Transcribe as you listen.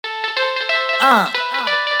Choose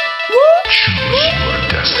your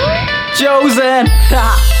destiny. Chosen.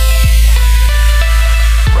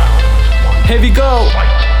 Round 1. Here we go.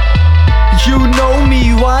 Fight. You know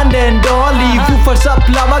me, one and only. Woofers up,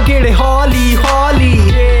 lava gede hauly hauly.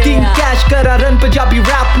 King Cash kara run Punjabi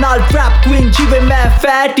rap naal trap queen jive main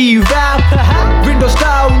fatty rap. Windows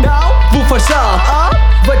down, woofers up.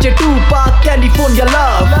 Vaje Tupac, California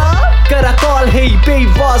love. Kara call, hey babe,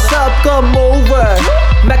 what's up? Come over.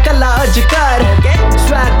 मैं कला अज कर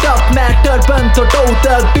Swagged up, मैं turban तो टो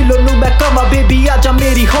तक पिलो नू मैं कमा baby आजा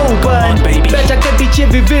मेरी होवन बेचा कड्डी चे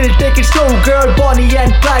we will take it slow girl Bonnie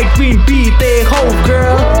and Clyde Queen B ते हो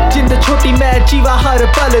girl जिंद छोटी मैं जीवा हर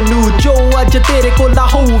पल नू जो अज तेरे को ना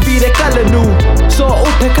हो वीरे कल नू सो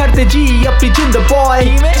उठ खड़ते जी अपनी जिंद boy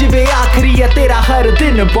जिवे आखरी है तेरा हर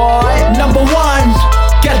दिन boy Number 1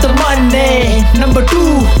 get the money Number 2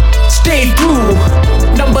 stay true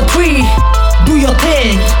Number 3 do your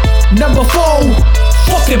thing. Number 4,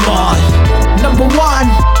 fuck them all. Number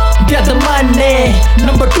 1, get the money.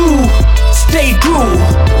 Number 2, stay true.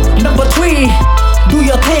 Number 3, do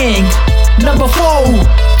your thing. Number 4,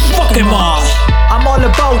 fuck them all. I'm all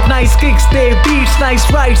about nice kicks, they beats, nice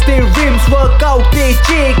rides, they rims, work out, they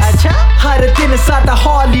chicks. हर दिन सादा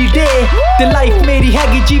holiday, the life मेरी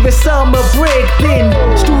हैगी जीवे summer break दिन.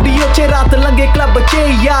 Studio चे रात लंगे club चे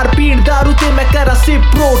यार पीण दारू ते मैं करा SIP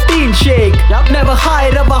protein shake. Never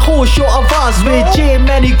high रवा होशो आवाज विच जे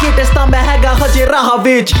मैनी greatest ता मैं हैगा हजे राह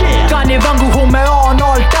विच. गाने वांगू हूँ मैं on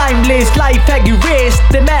all time list, life हैगी race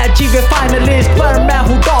ते मैं जीवे finalist पर मैं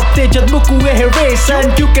हूँ top ते जद मुकू ए race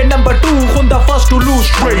and क्योंकि number 2 हुंदा first to lose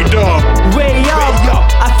straight up, way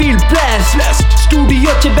up. I feel blessed.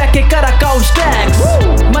 Studio च बैठे करा count stacks.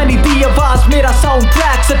 Money दी आवाज मेरा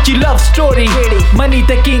soundtrack सच्ची love story. Money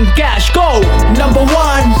the king cash go. Number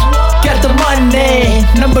 1 get the money.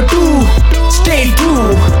 Number 2 stay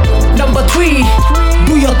true. Number 3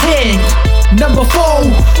 do your thing. Number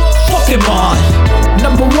 4 fuck them all.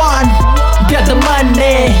 Number 1 get the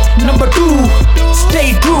money. Number 2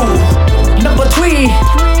 stay true. Number 3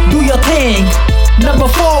 do your thing. Number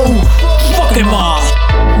 4 fuck them all.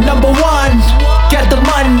 Number 1 get the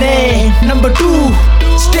money. Number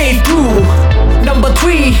 2 stay true. Number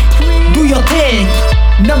 3 do your thing.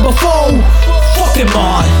 Number 4 fuck them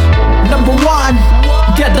all. Number 1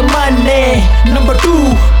 get the money. Number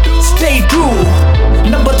 2 stay true.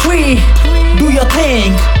 Number 3 do your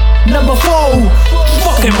thing. Number 4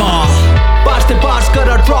 fuck them all. Bars te bars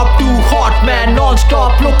kara drop too hot man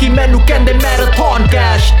non-stop लोकी मैनू कहंदे marathon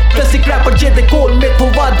cash Classic rapper जेदे कोल मेथों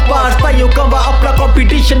वध bars ताइयों कवा अपना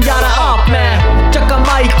competition यारा आप मैं चक्का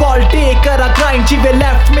mic all day करा grind जिवे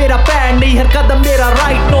left मेरा पैर नहीं हर कदम मेरा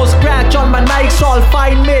right no scratch on my Nikes all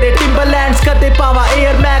fine मेरे Timberlands कदे पावा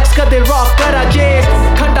Air Max कदे rock करा J's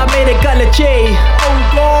खंडा मेरे गल चे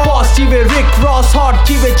boss जिवे Rick Ross hot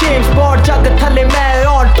जिवे James Bond जग थले मैं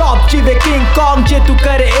on top जिवे King Kong जे तू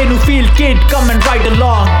करे Inu feel kid come and ride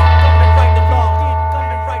along